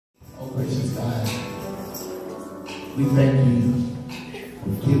God, we thank you for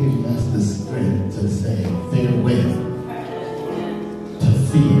giving us the strength to say farewell to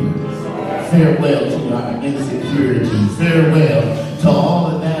fear, farewell to our insecurity, farewell to all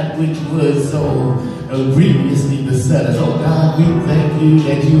of that which was so grievously beset us. Oh God, we thank you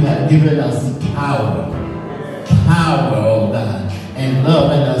that you have given us power, oh God, and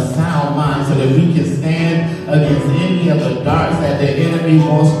love and a sound mind so that we can stand against any of the darts that the enemy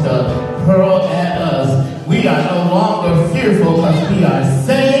wants to hurl at us. We are no longer fearful because we are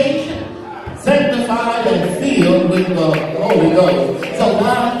saved, sanctified, and filled with the Holy Ghost. So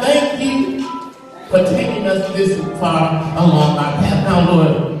God, thank you for taking us this far along our path. Now,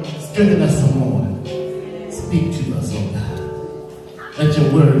 Lord, strengthen us some more. Speak to us, oh God. Let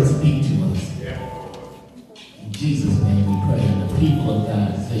your word speak to us. In Jesus' name we pray, and the people of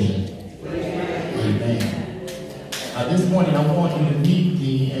God said, amen. This morning I want you to meet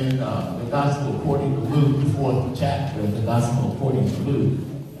me in the Gospel according to Luke, the 4th chapter of the Gospel according to Luke.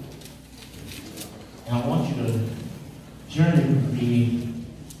 And I want you to journey with me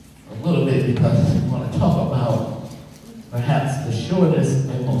a little bit because I want to talk about perhaps the shortest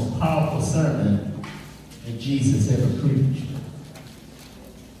and most powerful sermon that Jesus ever preached.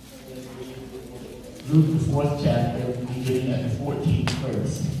 Luke, the 4th chapter, beginning at the 14th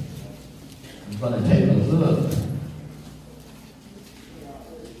verse. I'm going to take a look.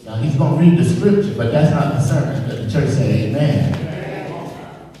 Now, he's going to read the scripture, but that's not the sermon. Let the church say amen.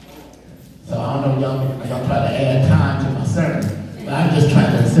 So I don't know, y'all try to add time to my sermon, but I'm just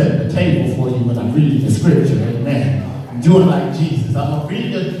trying to set the table for you when I read the scripture. Amen. I'm doing like Jesus. I'm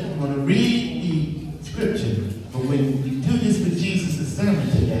going to read the scripture. But when we do this with Jesus' sermon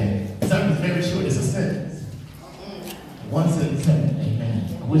today, the sermon is very short. It's a sentence. One sentence sermon.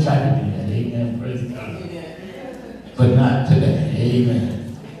 Amen. I wish I could do that. Amen. Praise God. But not today. Amen.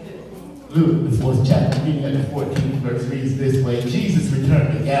 Luke, the 4th chapter, reading at the 14th verse, reads this way. Jesus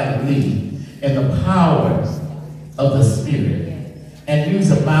returned to Galilee in the power of the Spirit, and news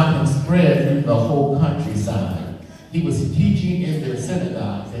about him spread through the whole countryside. He was teaching in their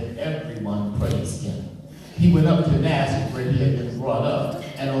synagogues, and everyone praised him. He went up to Nazareth, where he had been brought up,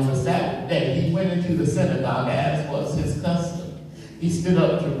 and on the Sabbath day he went into the synagogue, as was his custom. He stood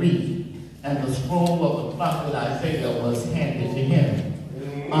up to read, and the scroll of the prophet Isaiah was handed to him.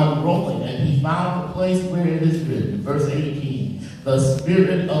 Unrolling, and he found the place where it is written, verse 18, the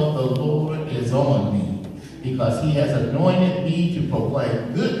Spirit of the Lord is on me, because he has anointed me to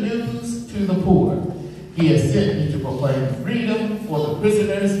proclaim good news to the poor. He has sent me to proclaim freedom for the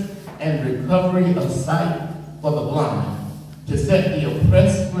prisoners and recovery of sight for the blind, to set the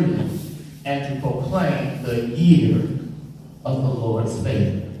oppressed free, and to proclaim the year of the Lord's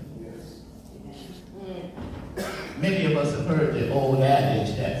favor. Many of us have heard the old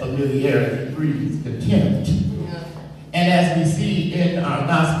adage that familiarity breeds contempt. And as we see in our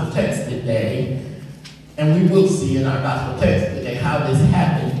gospel text today, and we will see in our gospel text today how this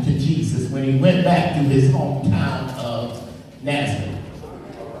happened to Jesus when he went back to his hometown of Nazareth.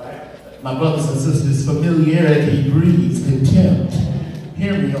 My brothers and sisters, familiarity breeds contempt.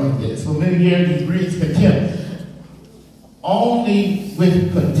 Hear me on this. Familiarity breeds contempt. Only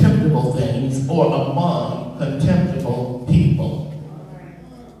with contemptible things or among contemptible people.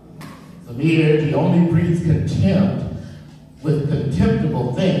 Familiarity only breeds contempt with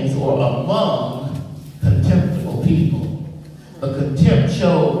contemptible things or among contemptible people. The contempt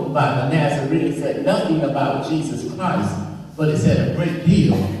shown by the Nazarenes said nothing about Jesus Christ, but it said a great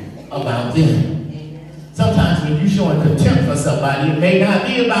deal about them. Sometimes when you're showing contempt for somebody, it may not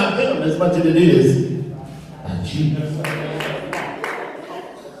be about them as much as it is about you.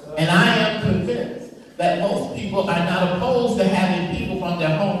 And I am convinced that most people are not opposed to having people from their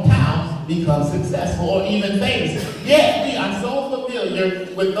hometowns become successful or even famous. Yet we are so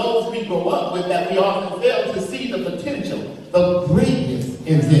familiar with those we grow up with that we often fail to see the potential, the greatness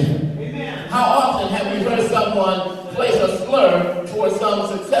in them. Amen. How often have we heard someone place a slur towards some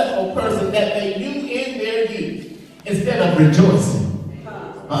successful person that they knew in their youth instead of rejoicing?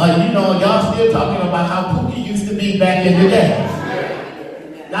 Y'all still talking about how Pookie used to be back in the day.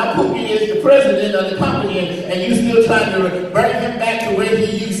 Now Pookie is the president of the company, and you still trying to bring him back to where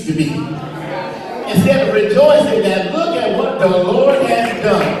he used to be. Instead of rejoicing that look at what the Lord has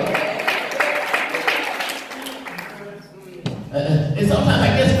done. And sometimes I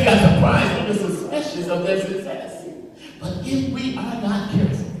guess we are surprised, even suspicious of their success. But if we are not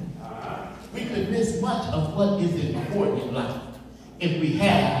careful, we could miss much of what is important in life if we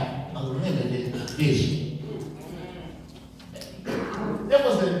have a limited vision. There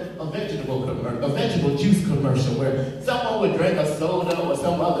was a vegetable a vegetable juice commercial where someone would drink a soda or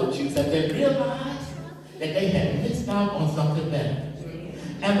some other juice and then realize that they had missed out on something better.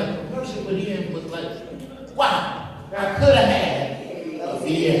 And the commercial would end with like, wow, I could have had a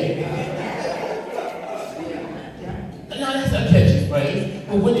VA. Now that's a catchy phrase,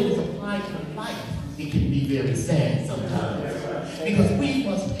 but when it is applied to life, it can be very sad sometimes. Because we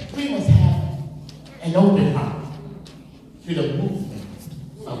must have an open heart to the movement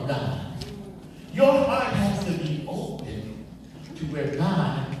of God. Your heart has to be open to where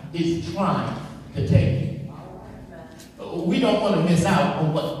God is trying to take you. We don't want to miss out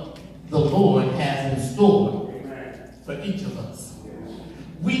on what the Lord has in store for each of us.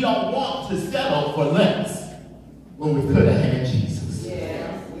 We don't want to settle for less when we could have had Jesus.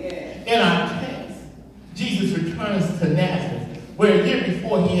 In our text, Jesus returns to Nazareth, where a year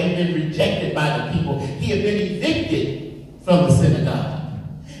before he had been rejected by the people. He had been evicted from the synagogue.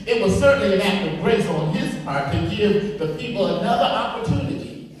 It was certainly an act of grace on his part to give the people another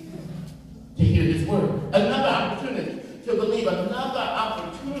opportunity to hear his word, another opportunity to believe, another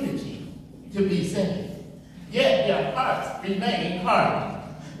opportunity to be saved. Yet their hearts remained hardened.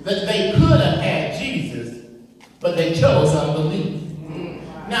 That they could have had Jesus, but they chose unbelief.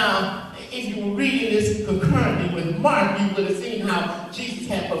 Now, if you were reading this concurrently with Mark, you would have seen how Jesus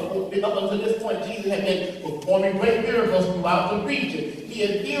had performed, up until this point, Jesus had been performing great miracles throughout the region. He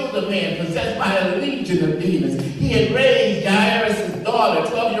had healed a man possessed by a legion of demons. He had raised Jairus' daughter,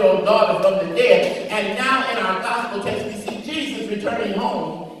 12-year-old daughter, from the dead. And now in our gospel text, we see Jesus returning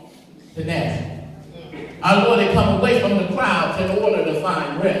home to Nazareth. Our Lord had come away from the crowds in order to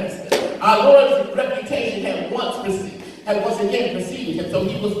find rest. Our Lord's reputation had once again preceded him, so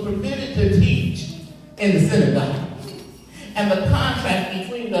he was permitted to teach in the synagogue. And the contrast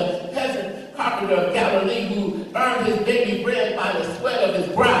between the peasant carpenter of Galilee who earned his daily bread by the sweat of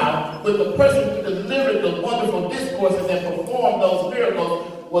his brow with the person who delivered the wonderful discourses and performed those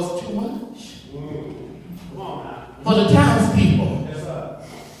miracles was too much. For the townspeople,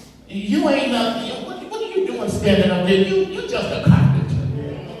 you ain't nothing. What are you doing standing up there? You're just a carpenter.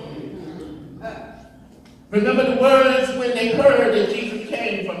 Remember the words when they heard that Jesus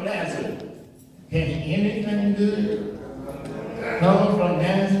came from Nazareth. Can anything good come from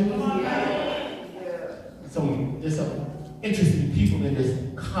Nazareth? So there's some interesting people in this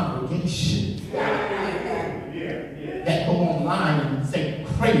congregation that go online and say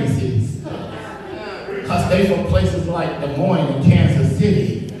crazy stuff. Because they from places like Moines and Kansas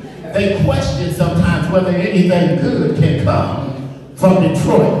City. They question sometimes whether anything good can come from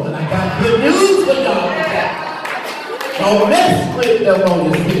Detroit. But I got good news for y'all. Don't mess with them on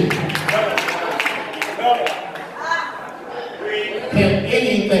your feet. Can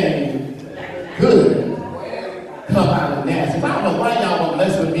anything good come out of Nazareth? I don't know why y'all won't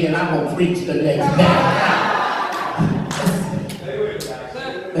mess with me and I won't preach the next day.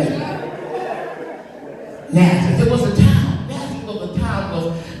 Nazareth, it was a town. Nazareth was a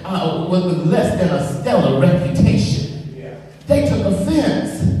town with less than a stellar reputation. They took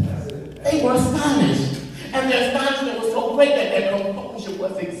offense. They were astonished. And their astonishment was so great that their composure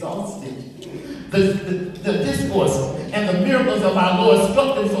was exhausted. The discourse and the miracles of our Lord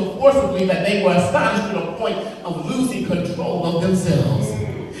struck them so forcibly that they were astonished to the point of losing control of themselves.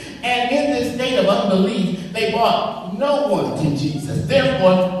 And in this state of unbelief, they brought no one to Jesus.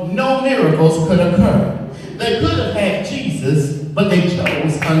 Therefore, no miracles could occur. They could have had Jesus, but they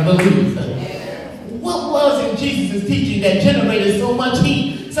chose unbelief. What was in Jesus' teaching that generated so much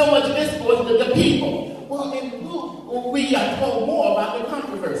heat, so much discourse with the people? Well, in Luke, we are told more about the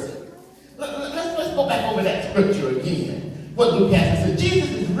controversy. Let's go back over that scripture again. What Luke has to say. Jesus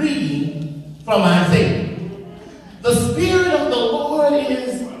is reading from Isaiah. The Spirit of the Lord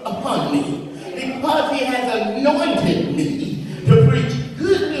is upon me, because he has anointed me to preach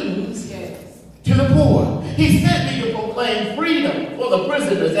good news to the poor. He sent me to proclaim freedom for the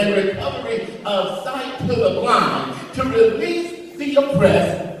prisoners and recovery of sight to the blind, to release the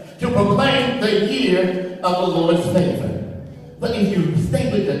oppressed, to proclaim the year of the Lord's favor. But if you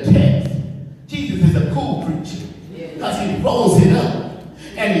stay with the text, Jesus is a cool preacher, because he rolls it up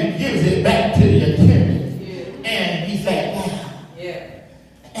and he gives it back to the attendant, and he sat down.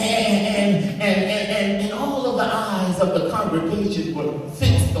 And all of the eyes of the congregation were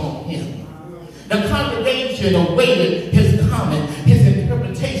fixed on him. The congregation awaited his comment, his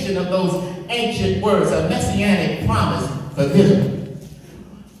interpretation of those ancient words, a messianic promise for them.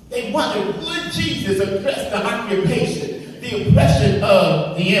 They wondered, would Jesus address the occupation, the oppression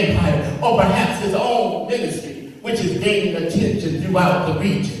of the empire, or perhaps his own ministry, which is gaining attention throughout the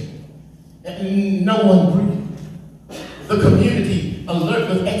region? And no one breathed. The community, alert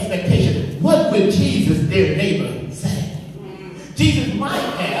with expectation, what would Jesus, their neighbor, say? Jesus might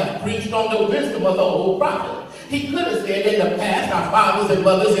have preached on the wisdom of the old prophet. He could have said, in the past, our fathers and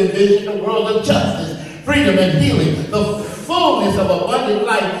mothers envisioned a world of justice, freedom, and healing, the fullness of abundant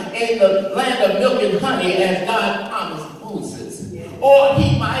life in the land of milk and honey as God promised Moses. Or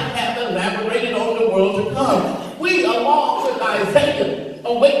he might have elaborated on the world to come. We, along with Isaiah,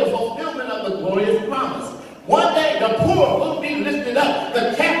 await the fulfillment of the glorious promise. One day the poor will be lifted up,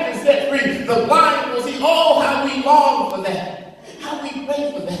 the captives set free, the blind will see. Oh, how we long for that. How we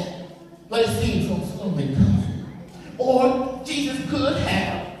pray for that. But it seems so slowly coming. Or Jesus could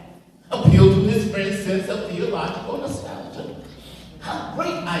have appealed to his friend's sense of theological nostalgia. How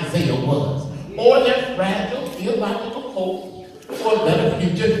great Isaiah was. Or their fragile theological hope for a better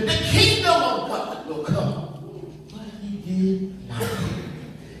future. The kingdom of God will come. But he did not.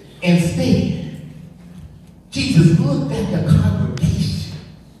 Instead, Jesus looked at the congregation,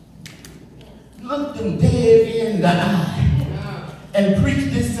 looked them dead in the eye, and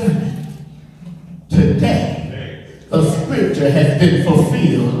preached this sermon. Today, the scripture has been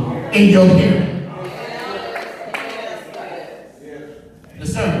fulfilled in your hearing. The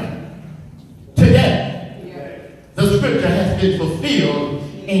sermon. Today, the scripture has been fulfilled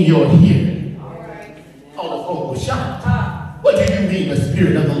in your hearing. All the folk were shocked. What do you mean the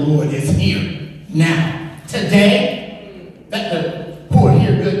Spirit of the Lord is here now? Today, that the poor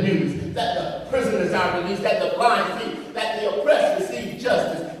hear good news, that the prisoners are released, that the blind see, that the oppressed receive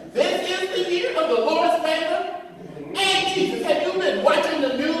justice. This is the year of the Lord's favor. And Jesus, have you been watching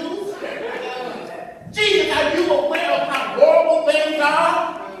the news? Jesus, are you aware of how horrible things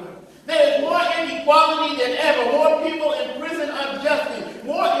are? There is more inequality than ever, more people in prison unjustly,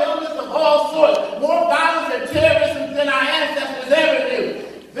 more illness of all sorts, more violence and terrorism than our ancestors ever knew.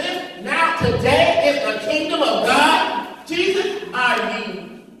 This now today is the kingdom of God. Jesus, are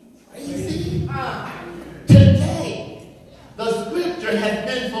you crazy? Today, the scripture has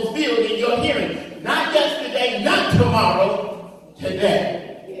been fulfilled in your hearing. Not yesterday, not tomorrow,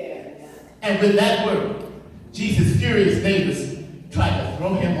 today. And with that word, Jesus' furious neighbors tried to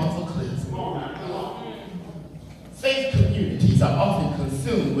throw him off a cliff. Faith communities are often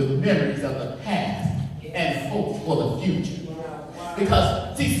consumed with memories of the past and hope for the future.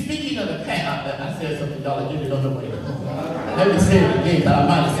 Because, see, speaking of the past, I said something, y'all get it on the way. Let me say it again, because I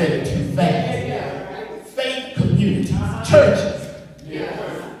might have said it too fast. Faith communities, churches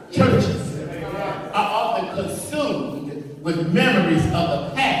are often consumed with memories of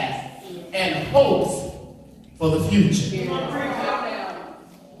the past and hopes for the future.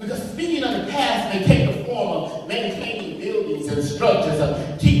 Because speaking of the past may take the form of maintaining buildings and structures,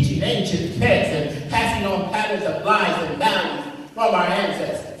 of teaching ancient texts and passing on patterns of lives and values from our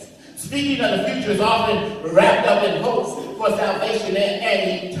ancestors. Speaking of the future is often wrapped up in hopes for salvation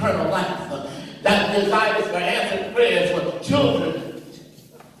and eternal life. That desires for answered prayers for children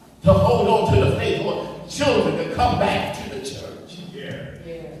to hold on to the faith, or children to come back to the church.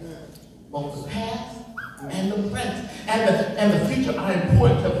 Both the past and the present and the future are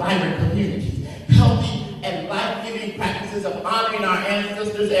important to vibrant communities. Healthy and life-giving practices of honoring our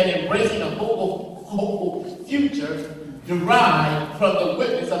ancestors and embracing a hopeful future derived from the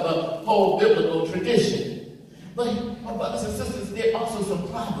witness of a whole biblical tradition. But, my brothers and sisters, there are also some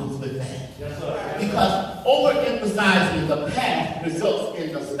problems with that. Yes, sir. Because overemphasizing the past results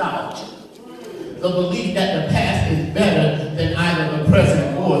in nostalgia. The belief that the past is better than either the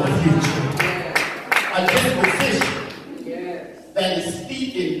present or the future. A disposition that is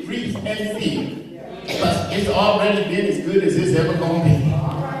steeped in grief and fear. Because it's already been as good as it's ever going to be.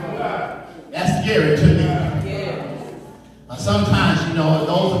 That's scary to me. Sometimes, you know,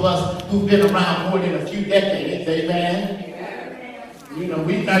 those of us who've been around more than a few decades, amen, you know,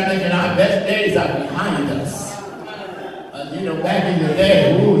 we start thinking our best days are behind us. You know, back in the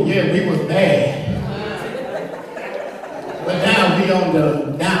day, ooh, yeah, we was bad. But now we on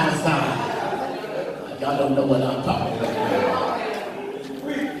the downside. Y'all don't know what I'm talking about.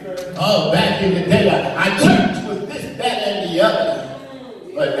 Oh, back in the day, our church was this, that, and the other.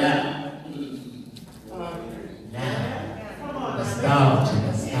 But now, nostalgia.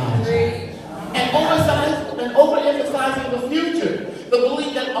 And overemphasizing the future. The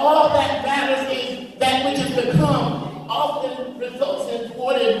belief that all that matters is that which is to come often results in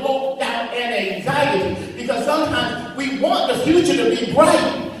thwarted hope, doubt, and anxiety. Because sometimes we want the future to be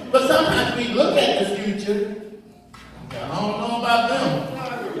bright, but sometimes we look at the future. I don't know about them.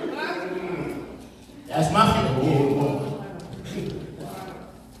 That's my feeling.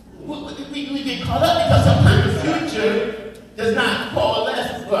 We get caught up because sometimes the future does not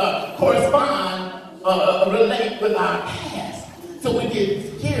correspond, relate with our past. So we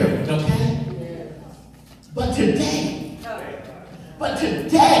get scared, okay? But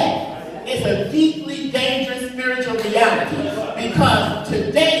today is a deeply dangerous spiritual reality, because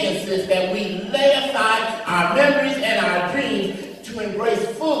today insists that we lay aside our memories and our dreams to embrace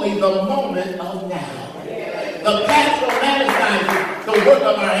fully the moment of now. The past romanticizes the work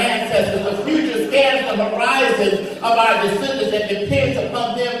of our ancestors. The future scans the horizons of our descendants and depends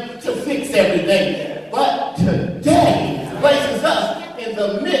upon them to fix everything. But today places us in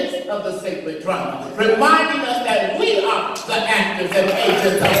the midst of the sacred drama, reminding us that we are the actors and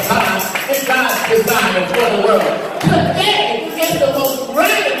agents of God in God's design for the world. Today is the most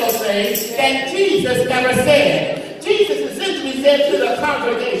radical thing that Jesus ever said. Jesus essentially said to the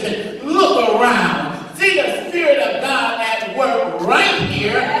congregation, look around. See the Spirit of God at work right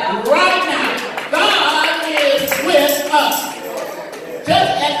here, right now. God is with us.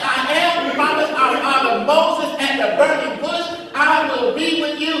 Just as I am promised our father Moses at the burning bush, I will be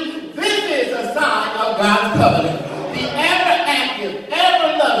with you. This is a sign of God's covenant. The ever-active,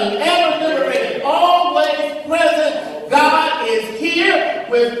 ever-loving, ever-liberating, always present God is here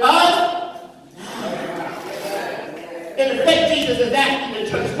with us. In effect, Jesus is asking the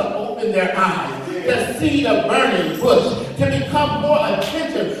church to open their eyes, to see the burning bush, to become more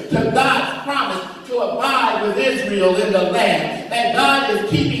attentive to God's promise to abide with Israel in the land. That God is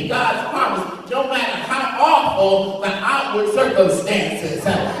keeping God's promise no matter how awful the outward circumstances.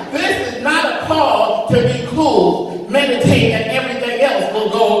 This is not a call to be cool, meditate, and everything else will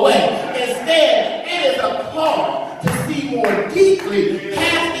go away. Instead, it is a call to see more deeply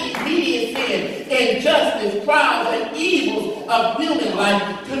past immediate sin, injustice, trials, and evils of human life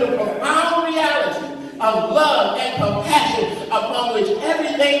to the profound reality of love and compassion upon which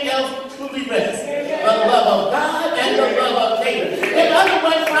everything else truly rests. The love of God and the love of neighbor. In other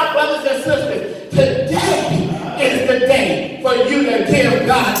words, my brothers and sisters, today is the day for you to give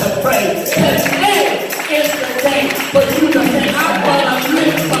God the praise. Today is the day for you to say, I want to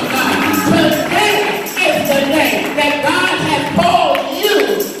live for God. Today is the day that God has called you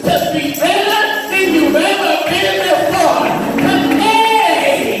to be better than you've ever been before.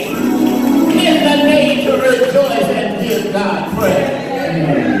 Today is the day to rejoice and give God praise.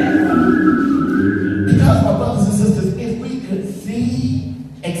 Because, my brothers and sisters, if we could see,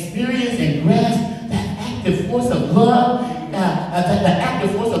 experience, and grasp that active force of love, that the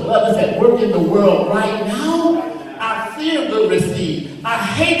active force of love is at work in the world right now, our fear will recede, our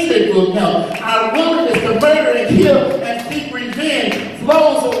hatred will melt, our willingness to murder and kill and seek revenge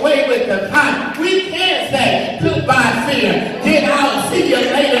flows away with the time. We can't say, goodbye fear, get out, see you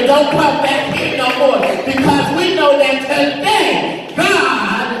later, don't come back here no more, because we know that today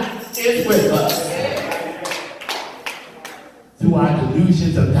God is with us. Through our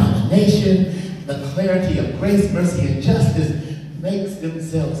delusions of domination, the clarity of grace, mercy, and justice makes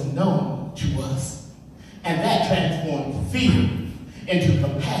themselves known to us. And that transforms fear into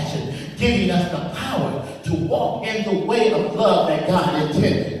compassion, giving us the power to walk in the way of love that God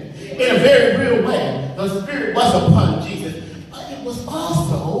intended. In a very real way, the Spirit was upon Jesus, but it was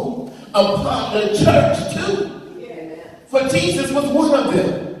also upon the church too. For Jesus was one of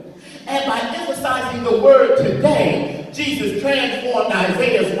them. And by emphasizing the word today, Jesus transformed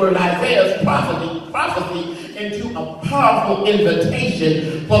Isaiah's word, Isaiah's prophecy into a powerful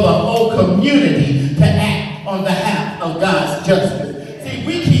invitation for the whole community to act on behalf of God's justice. See,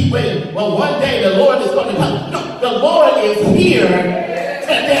 we keep waiting. Well, one day the Lord is going to come. No, the Lord is here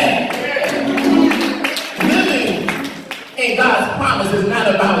today. Living in God's promise is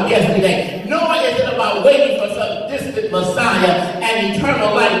not about yesterday, nor is it about waiting for some distant Messiah and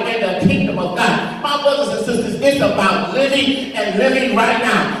eternal life in the kingdom of God. My brothers and sisters, it's about living and living right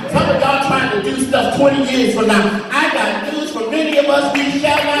now. Some of y'all trying to do stuff 20 years from now. I got news for many of us, we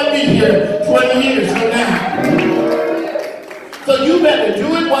shall not be here 20 years from now. So you better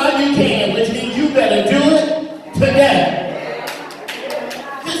do it while you can, which means you better do it today.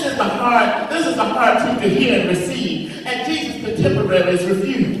 This is the hard truth to hear and receive. And Jesus' contemporaries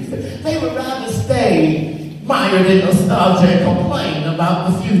refused. They would rather stay mired in nostalgia and complain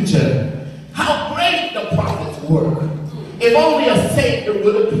about the future. How great the prophets were. If only a Savior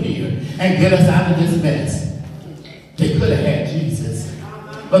would appear and get us out of this mess. They could have had Jesus,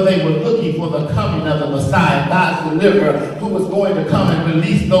 but they were looking for the coming of the Messiah, God's deliverer, who was going to come and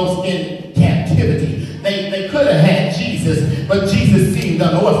release those in captivity. They could have had Jesus, but Jesus seemed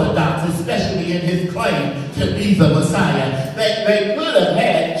unorthodox, especially in his claim to be the Messiah. They could have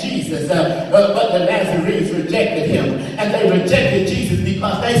had Jesus, but the Nazarenes rejected him. And they rejected Jesus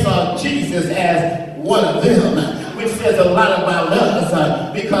because they saw Jesus as one of them, which says a lot about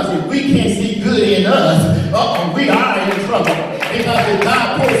us, because if we can't see good in us, we are in trouble. Because if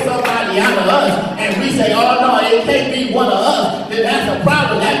God pulls somebody out of us and we say, oh no, it can't be one of us, then that's a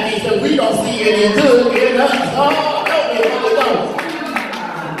problem. That means that we don't see any good in us. Oh, no.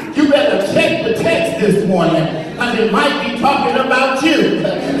 You better check the text this morning, because it might be talking about you.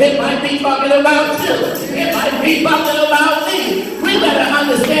 It might be talking about you. It might be talking about me. We better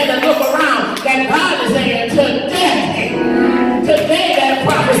understand and look around that God is saying today that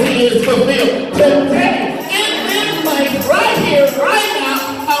prophecy is fulfilled. Today, in this place, right here, right now,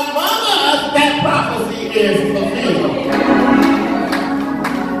 among us, that prophecy is fulfilled.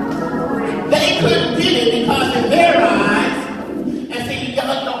 They couldn't get it because in their eyes, and see,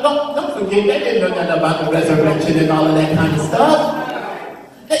 don't forget, they didn't know nothing about the resurrection and all of that kind of stuff.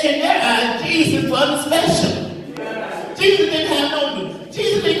 In their eyes, Jesus wasn't special. Jesus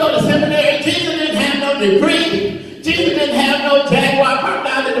didn't go to seminary. Jesus didn't have no degree. Jesus didn't have no Jaguar parked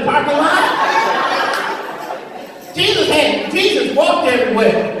out in the parking lot. Jesus walked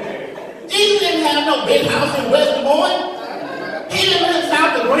everywhere. Jesus didn't have no big house in West Moines. He didn't live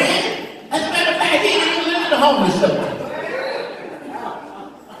south of Grand. As a matter of fact, he didn't even live in the homeless shelter.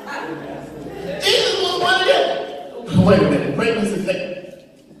 Jesus was one of them. Wait a minute. Wait a second.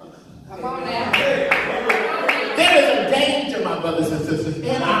 Come on now. There is a danger, my brothers and sisters,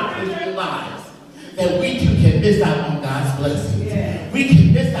 in our Christian lives that we too can miss out on God's blessings. Yeah. We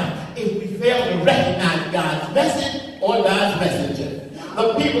can miss out if we fail to recognize God's message or God's messenger.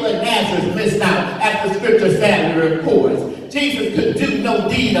 The people in Nazareth missed out, as the scripture sadly records. Jesus could do no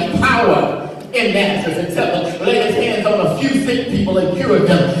deed of power in Nazareth except to lay his hands on a few sick people and cure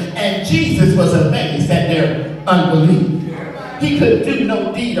them. And Jesus was amazed at their unbelief. He could do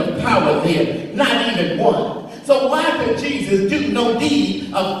no deed of power there, not even one. So why could Jesus do no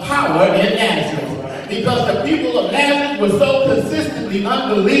deed of power in Nazareth? Because the people of Nazareth were so consistently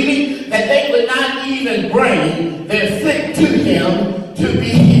unbelieving that they would not even bring their sick to him to be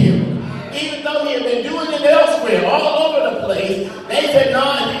healed. Even though he had been doing it elsewhere, all over the place, they said,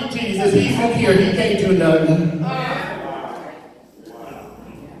 no, he's Jesus, he's from here, he can't do nothing.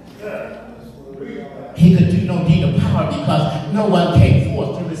 He could do no deed of power because no one came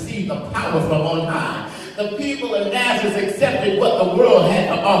forth to receive the power from on high. The people of Nazareth accepted what the world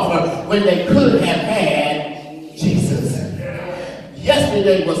had to offer when they could have had Jesus.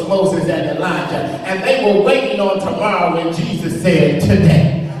 Yesterday was Moses and Elijah, and they were waiting on tomorrow when Jesus said,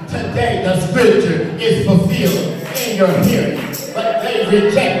 today the scripture is fulfilled in your hearing. But they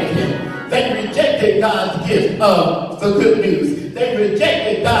rejected him. They rejected God's gift of the good news. They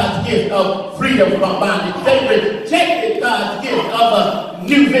rejected God's gift of freedom from bondage. They rejected God's gift of a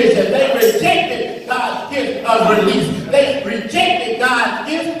new vision. They rejected God's gift of release. They rejected God's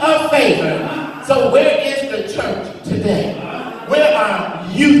gift of favor. So where is the church today? Where are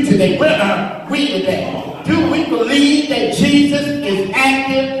you today? Where are we today? Do we believe that Jesus is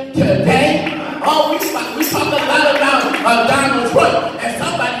active today? Oh, we talk a lot about Donald Trump, and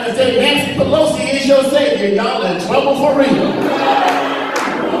somebody will say Nancy Pelosi is your savior. Y'all in trouble for real.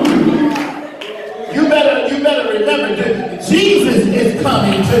 You better remember that Jesus is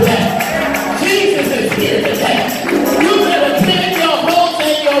coming today. Jesus is here today. You better pin your hopes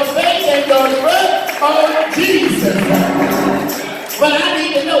and your faith and your trust on Jesus. But I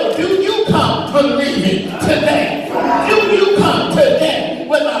need to know, do you come believing today? Do you come today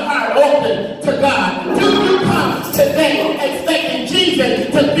with a heart open to God? Do you come today expecting Jesus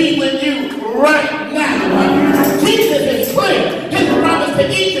to be with you right now? Jesus is clear. His promise to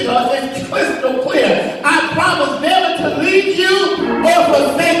each of us is crystal clear. I promise never to leave you or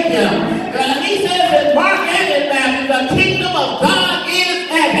forsake you. And he says in Mark and in Matthew, the kingdom of God is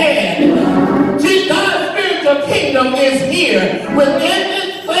at hand. God's spiritual kingdom is here within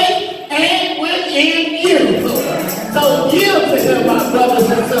this place and within you. So yield to him, my brothers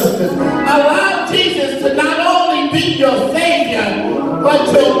and sisters. Allow Jesus to not only be your Savior,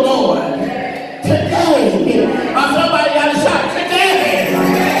 but your Lord. Today, somebody got to shout, today.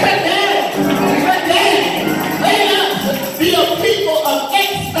 Let us be a people of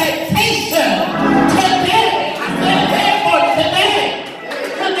expectation. Today, I said therefore today,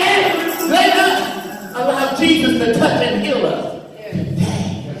 let us allow Jesus to touch and heal us.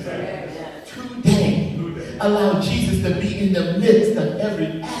 Today, allow Jesus to be in the midst of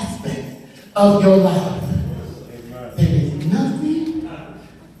every aspect of your life. There is nothing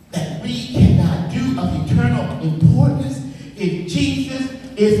that we cannot do of eternal importance if Jesus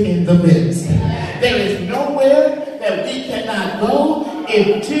is in the midst. There is nowhere that we cannot go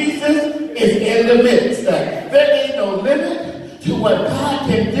if Jesus is in the midst. There is no limit to what God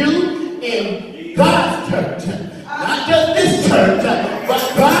can do in God's church. Not just this church,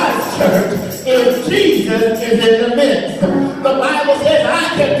 but God's church if Jesus is in the midst. The the Bible says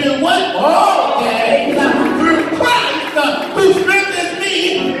I can do what? All things through Christ who strengthens me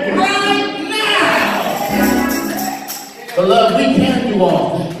right now. Beloved, we can do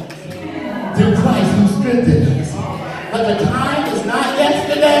all things through Christ who strengthens us. But the time is not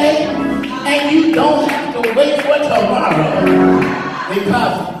yesterday, and you don't have to wait for tomorrow.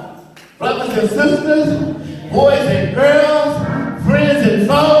 Because, brothers and sisters, boys and girls, friends and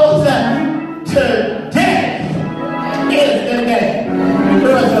foes, today is the day.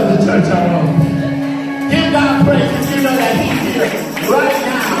 Girls of the church are on. Give God praise if you know that He's here right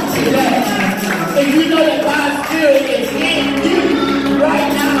now, today. If you know that God's Spirit is in you right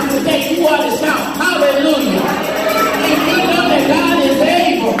now, today, you ought to shout, hallelujah. If you know that God is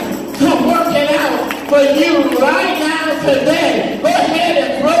able to work it out for you right now, today, go ahead and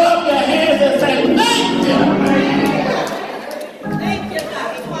throw up your hands and say, thank you. Thank you,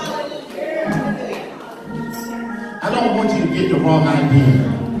 God. Hallelujah. I don't want you to get the wrong idea.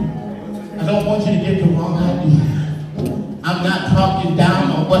 I don't want you to get the wrong idea. I'm not talking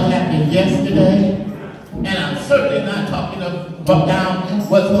down on what happened yesterday, and I'm certainly not talking about down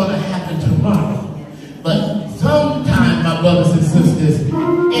what's going to happen tomorrow. But sometimes, my brothers and sisters,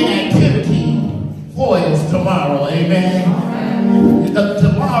 inactivity foils tomorrow. Amen. The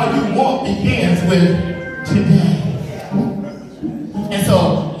tomorrow you want begins with today. And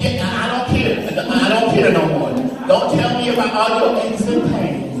so, yeah, I don't care. I don't care no more. Don't tell me about all your aches and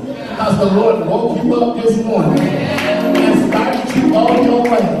pains. Because the Lord woke you up this morning and started you on your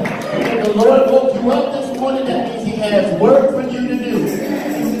way. If the Lord woke you up this morning, that means He has work for you to do.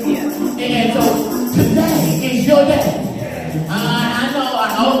 And so, today is your day. I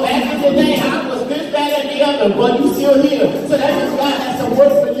know back in the day I was this, that, and the other, but you still here. So that means God has some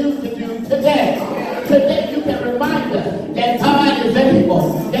work for you to do today. Today you can remind us that God is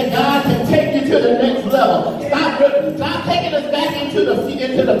able, that God can take you to the next level. Stop taking us back into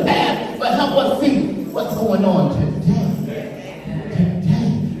the past, but help us see what's going on today.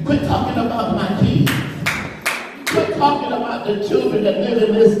 Today. Quit talking about my kids. Quit talking about the children that live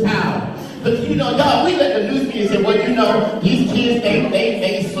in this town. But you know, y'all, we let the news media say, well, you know, these kids,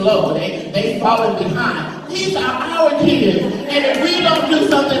 they slow, they falling behind. These are our kids. And if we don't do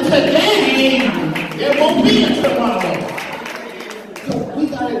something today, there won't be a tomorrow. So we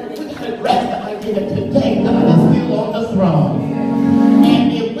gotta grasp the idea that today God is still on the throne.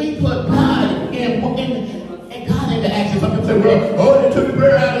 And if we put God and God into action, some people say, well, oh, they took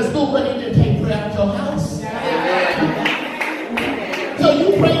prayer out of school, but they didn't take prayer out of your house. So you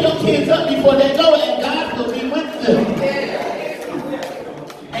pray your kids up before they go, and God will be with them.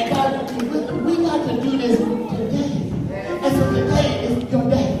 And God will be with them. We got to do this today. And so today is your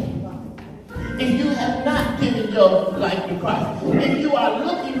day. If you have not given your life to Christ, if you are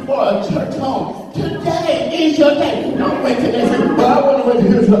looking for a church home, today is your day. Don't wait till they say, well, I want to wait to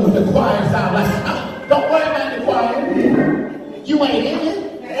hear what the choir sound like. Don't worry about the choir. You ain't in it.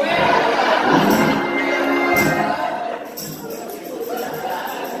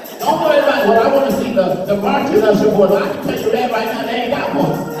 Don't worry about, well, I want to see the marching usher boys. I can tell you that right now, they ain't got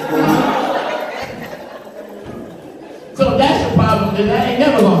one. So that's your problem, that ain't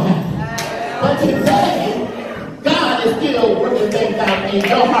never going to happen. But today, God is still working things out in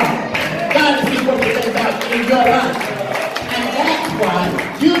your heart. God is still working things out in your life. And that's why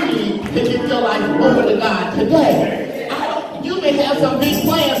you need to give your life over to God today. You may have some big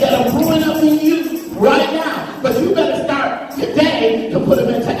plans that are brewing up in you right now, but you better start today to put them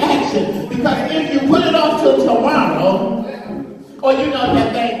into action. Because if you put it off till tomorrow, or you know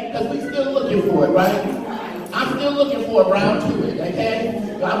that thing, because we're still looking for it, right? I'm still looking for a round to it,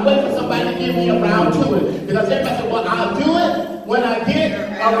 okay? I'm waiting for somebody to give me a round to it. Because everybody said, well, I'll do it when I get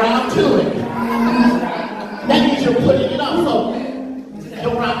around to it. That means you're putting it off. So,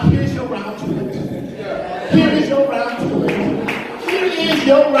 here's your round to it. Here is your round to it. Here is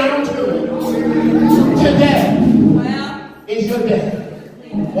your round to it. Today is your day.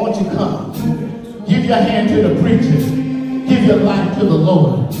 Won't you come? Give your hand to the preacher. Give your life to the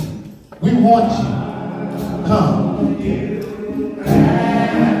Lord. We want you. Come.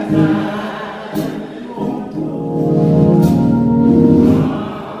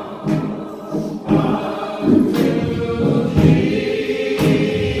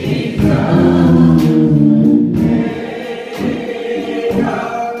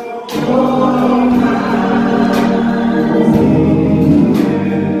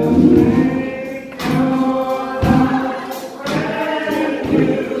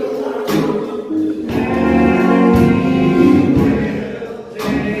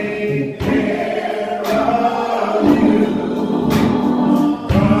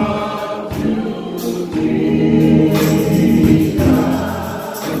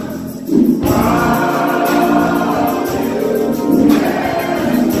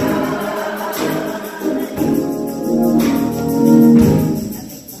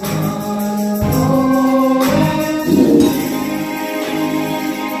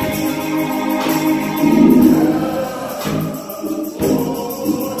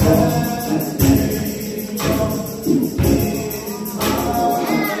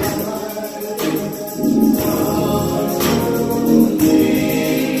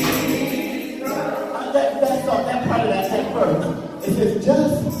 That part of that verse, it says,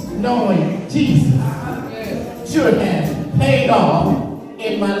 just knowing Jesus should have paid off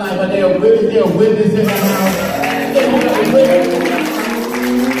in my life. Are there a witness in my house?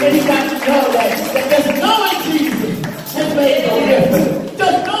 Anybody know that just knowing Jesus has made no difference?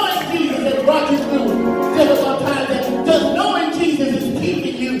 Just knowing Jesus has brought you through difficult times. And just knowing Jesus is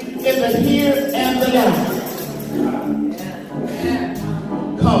keeping you in the here and the now.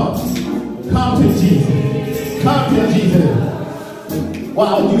 Come to Jesus. Come to Jesus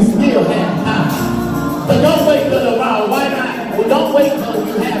while you still have time. So don't wait till tomorrow. Why not? Well, don't wait till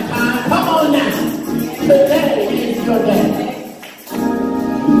you have time. Come on now. Today